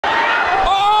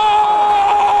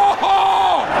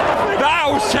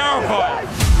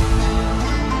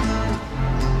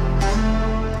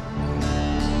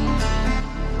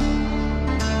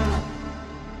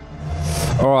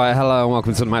Alright, hello and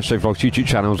welcome to the MatchDayVlogs YouTube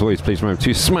channel. As always, please remember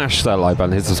to smash that like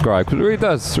button, hit subscribe, because it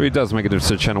really does make a difference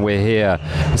to the channel. We're here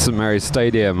at St Mary's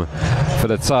Stadium for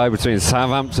the tie between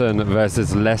Southampton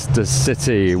versus Leicester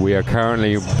City. We are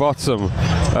currently bottom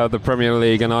of the Premier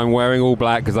League, and I'm wearing all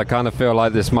black because I kind of feel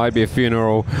like this might be a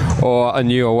funeral or a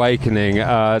new awakening.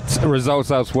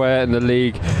 Results elsewhere in the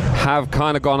league have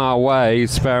kind of gone our way.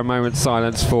 Spare a moment's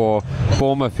silence for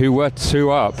Bournemouth, who were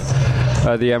 2 up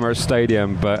at the Emirates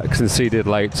Stadium, but conceded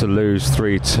late to lose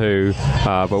 3-2.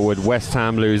 But with West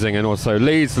Ham losing and also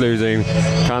Leeds losing,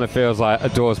 kind of feels like a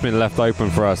door's been left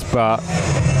open for us. But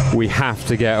we have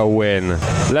to get a win.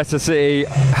 Leicester City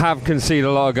have conceded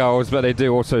a lot of goals, but they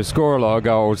do also score a lot of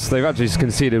goals. They've actually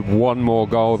conceded 1 more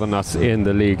goal than us in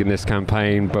the league in this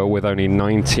campaign, but with only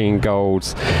 19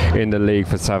 goals in the league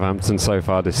for Southampton so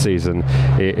far this season,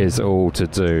 it is all to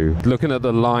do. Looking at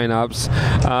the lineups,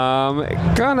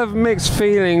 kind of mixed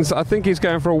feelings. I think he's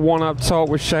going for a 1 up top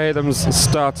with Shea Adams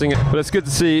starting, but it's good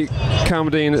to see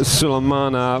Kamaldeen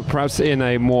Sulemana perhaps in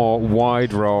a more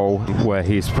wide role, where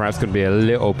he's perhaps going to be a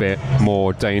little bit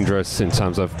more dangerous in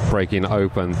terms of breaking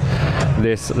open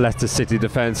this Leicester City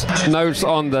defence. Notes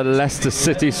on the Leicester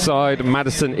City side,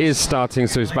 Maddison is starting,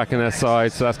 so he's back in their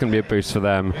side, so that's going to be a boost for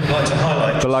them.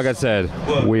 But like I said,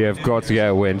 we have got to get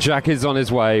a win. Jack is on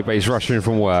his way, but he's rushing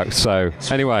from work, so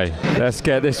anyway, let's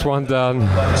get this one done.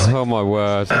 Oh my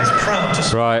word.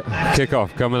 Right,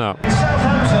 kick-off coming up.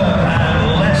 Southampton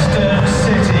and Leicester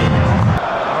City.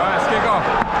 Alright, let's kick off.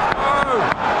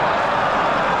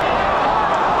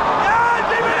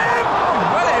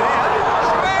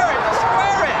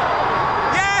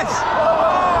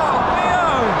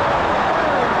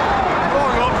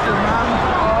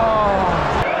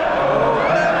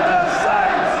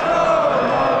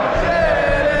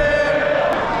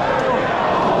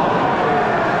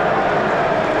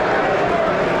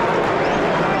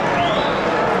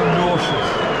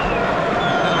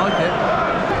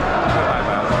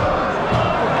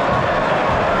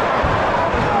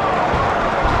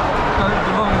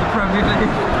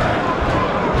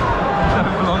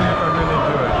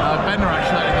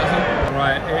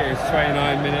 Right, it is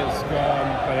 29 minutes gone,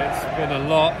 but it's been a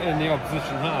lot in the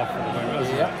opposition half at the moment,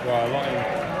 hasn't it? Well, a lot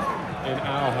in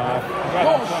our half. Go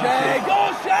on, Shay! Go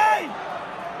on, Shay!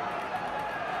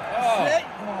 Oh. That's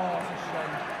a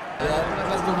shame. Yeah,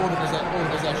 that's the ball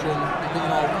possession. You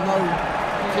know, no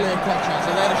clear cut chance. So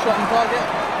they had a shot on target.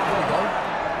 There we go.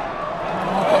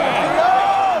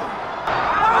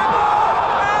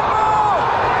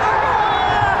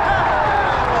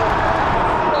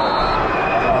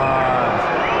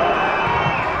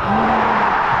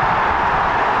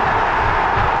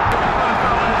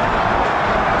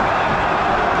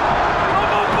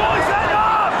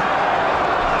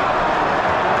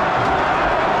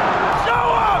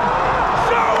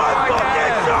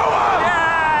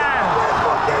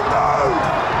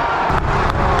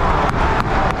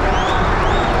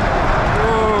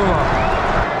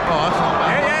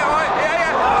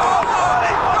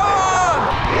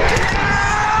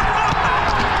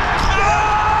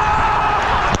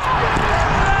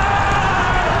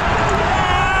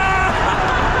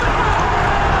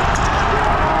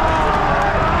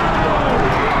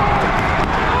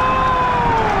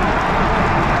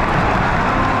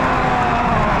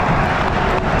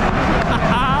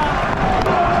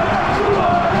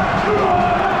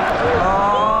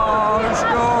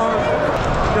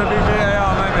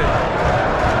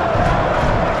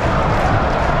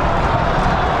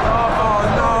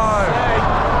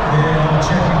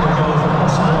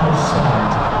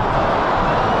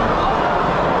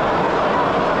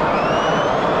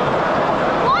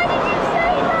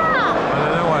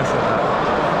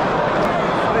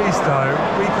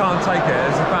 We can't take it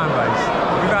as a fan base.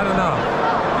 We've had enough.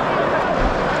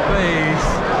 Please,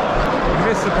 you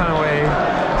missed the penalty.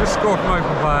 Just score from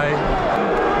open play.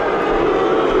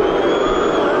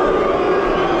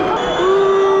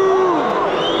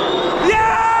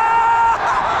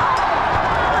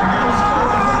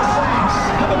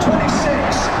 Number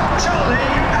 26,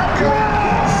 Alcaraz.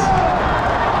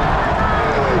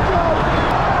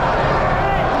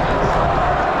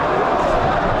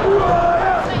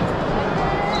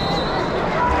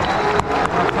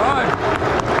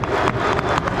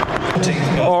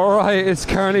 All right, it's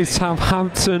currently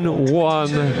Southampton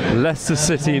 1, Leicester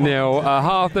City 0. A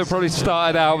half that probably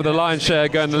started out with a lion's share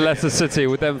going to Leicester City,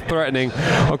 with them threatening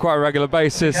on quite a regular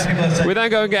basis. We then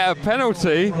go and get a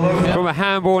penalty from a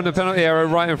handball in the penalty area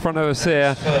right in front of us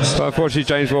here. But unfortunately,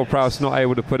 James Ward-Prowse not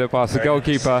able to put it past the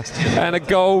goalkeeper. And a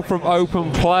goal from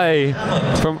open play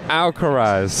from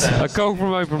Alcaraz. A goal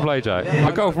from open play, Jack.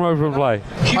 A goal from open play.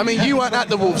 I mean, you weren't at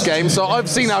the Wolves game, so I've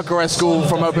seen Alcaraz score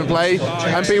from open play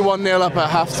and be 1-0 up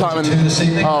at half-time. I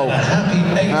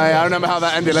remember how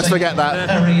that ended. Let's forget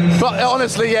that. But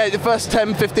honestly, yeah, the first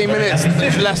 10-15 minutes,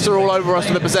 Leicester all over us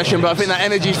with the possession. But I think that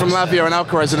energy from Lavia and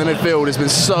Alcaraz in the midfield has been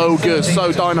so good,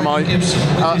 so dynamite.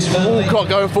 Walcott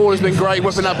going forward has been great,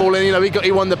 whipping that ball in. You know,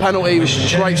 he won the penalty,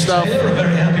 great stuff.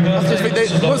 I just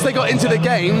think once they got into the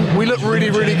game, we looked really,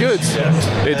 really good.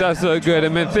 It does look good. I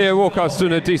mean, Theo Walcott's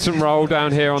doing a decent role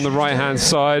down here on the right-hand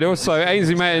side. Also,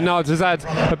 Ainsley Maitland-Niles has had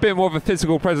a bit more of a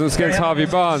physical presence against Harvey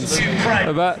Barnes.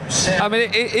 But, I mean,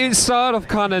 it started off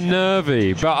kind of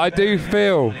nervy, but I do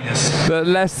feel that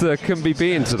Leicester can be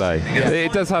beaten today.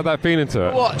 It does have that feeling to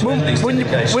it. What? When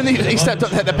he stepped up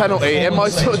to hit the penalty, in my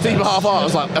sort of deep half heart, I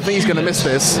was like, I think he's going to miss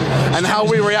this. And how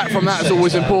we react from that is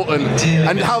always important.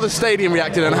 And how the stadium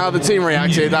reacted and how the team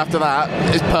reacted after that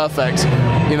is perfect.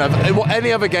 You know,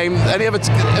 any other game,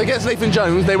 against Nathan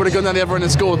Jones, they would have gone down the other end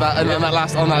and scored that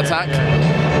on that attack.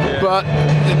 But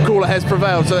cooler heads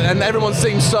prevailed, and everyone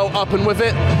seems so up and with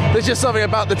it. There's just something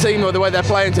about the team or the way they're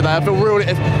playing today. I feel really,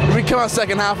 if we come out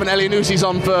second half and Elianussi's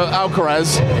on for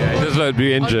Alcaraz, he does look to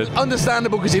be injured.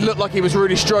 Understandable, because he looked like he was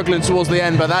really struggling towards the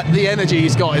end, but the energy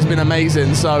he's got has been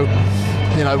amazing. So,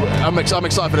 you know, I'm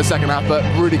excited for the second half, but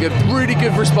really good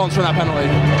response from that penalty.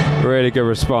 Really good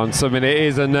response. I mean, it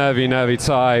is a nervy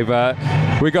tie, but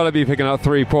we've got to be picking up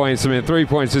 3 points. I mean, 3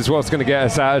 points is what's going to get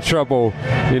us out of trouble.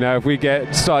 You know, if we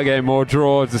start getting more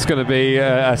draws, it's going to be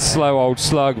a slow old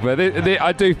slug. But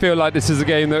I do feel like this is a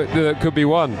game that could be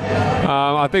won.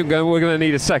 I think we're going to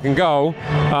need a second goal,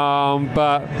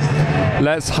 but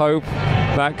let's hope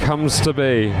that comes to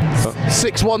be.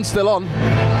 6-1 still on.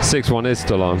 6-1 is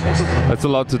still on. That's a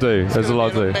lot to do. There's a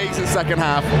lot to do. Amazing second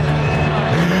half.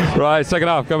 Right, second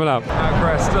half coming up.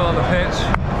 Alcaraz still on the pitch.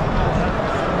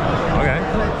 Okay.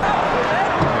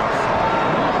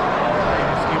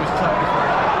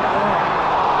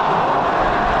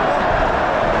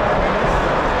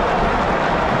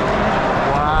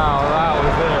 Wow, that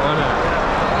was it, wasn't it?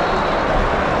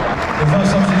 The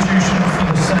first substitution for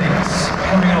the Saints.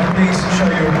 Coming on, please show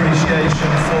your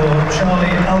appreciation for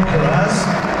Charlie Alcaraz.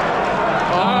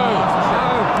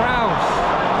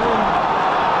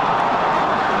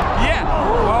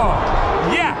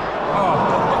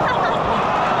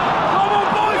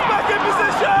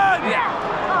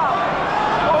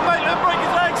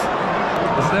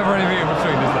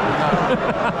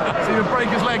 So you break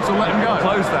his legs or let him go?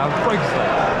 Close down, break his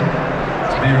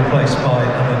legs. To be replaced by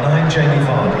number 9, Jamie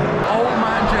Vardy. Old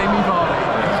man Jamie Vardy.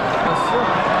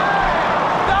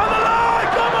 Down the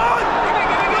line, come on!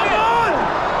 Come on!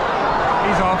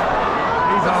 He's off.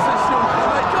 He's off.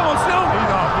 Come on, still.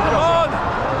 He's off. Come on.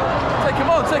 Take him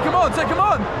on, take him on, take him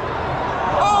on.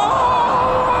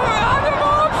 Oh! Adam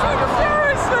Armstrong,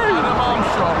 seriously! Adam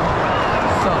Armstrong.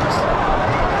 Sucks.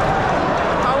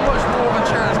 How much more of a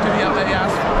chance could he have that he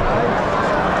has?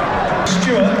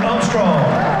 Stuart Armstrong.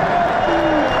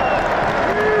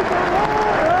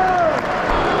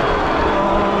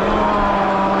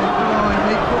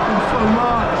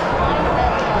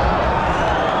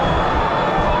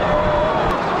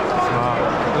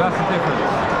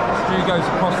 Goes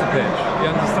across the pitch. He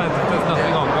understands if there's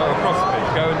nothing on, go across the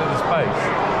pitch, go into the space,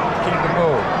 keep the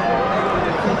ball.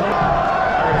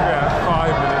 Yeah, 5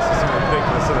 minutes is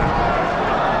ridiculous, isn't it?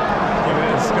 Give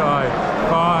it in the sky.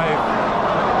 5.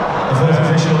 The fourth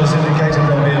official has indicated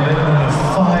there'll be a minimum of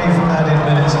 5 added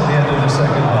minutes at the end of the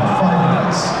second half. 5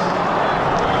 minutes.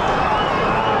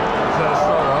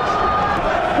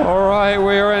 Alright,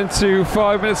 we are into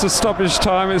 5 minutes of stoppage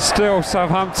time. It's still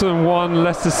Southampton 1,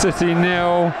 Leicester City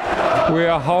 0. We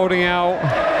are holding out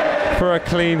for a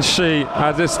clean sheet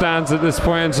as it stands at this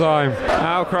point in time.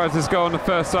 Alcaraz has got on the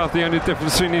first half. The only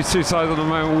difference between these two sides at the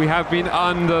moment, we have been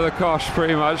under the cosh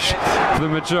pretty much for the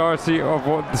majority of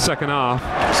the second half.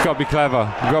 It's got to be clever.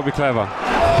 We've got to be clever.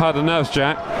 How are the nerves,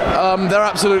 Jack? They're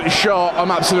absolutely shot.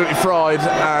 I'm absolutely fried,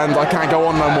 and I can't go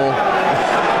on no more.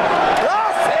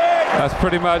 That's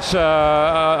pretty much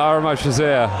our emotions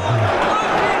here.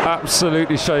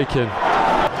 Absolutely shaking.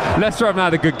 Leicester haven't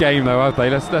had a good game though, have they?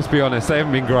 Let's be honest, they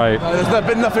haven't been great. There's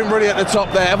been nothing really at the top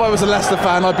there. If I was a Leicester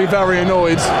fan, I'd be very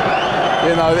annoyed.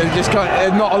 You know, there's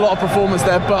not a lot of performance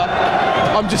there, but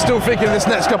I'm just still thinking this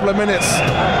next couple of minutes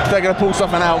they're going to pull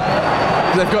something out.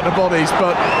 because they've got the bodies,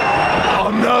 but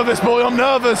I'm nervous, boy, I'm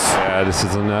nervous. Yeah, this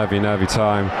is a nervy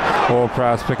time.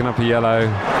 Alcaraz picking up a yellow.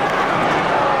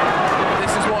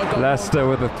 This is what I've got. Leicester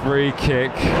with a free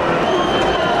kick.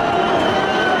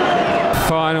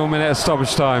 Final minute of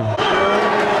stoppage time.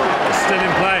 Still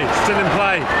in play, still in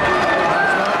play.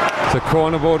 It's a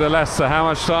corner ball to Leicester. How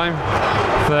much time?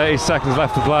 30 seconds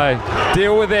left to play.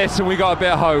 Deal with this and we got a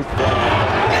bit of hope. Don't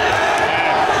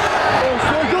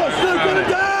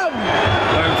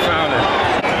foul it.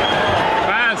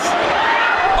 Pass.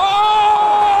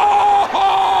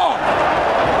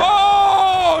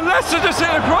 Oh! Leicester just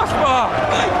hit the crossbar.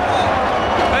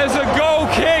 There's a goal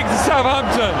kick to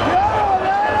Southampton.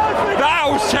 That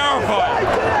was terrifying.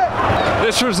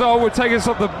 This result would take us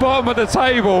up the bottom of the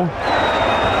table,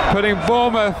 putting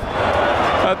Bournemouth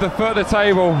at the foot of the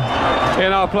table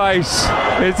in our place.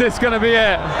 Is this going to be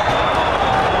it?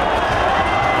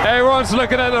 Everyone's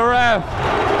looking at the ref.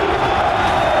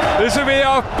 This will be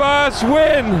our first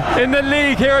win in the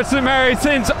league here at St Mary's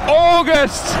since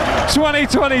August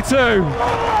 2022.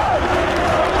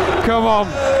 Come on.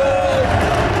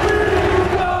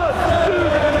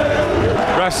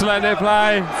 Refs letting it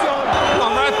play. Come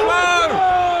on, ref, blow!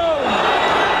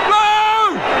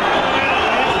 Blow!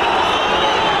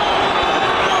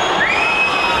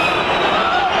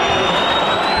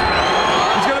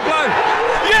 He's gonna blow.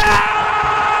 Yeah!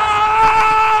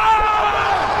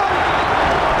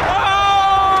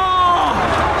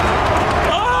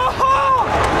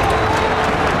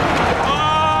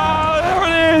 There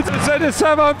it is. So the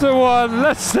Southampton 1,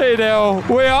 Leicester 0.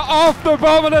 We are off the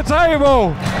bottom of the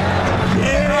table.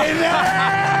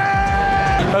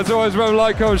 As always, remember,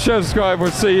 like, comment, share, subscribe. We'll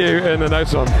see you in the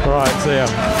next one. All right, see ya.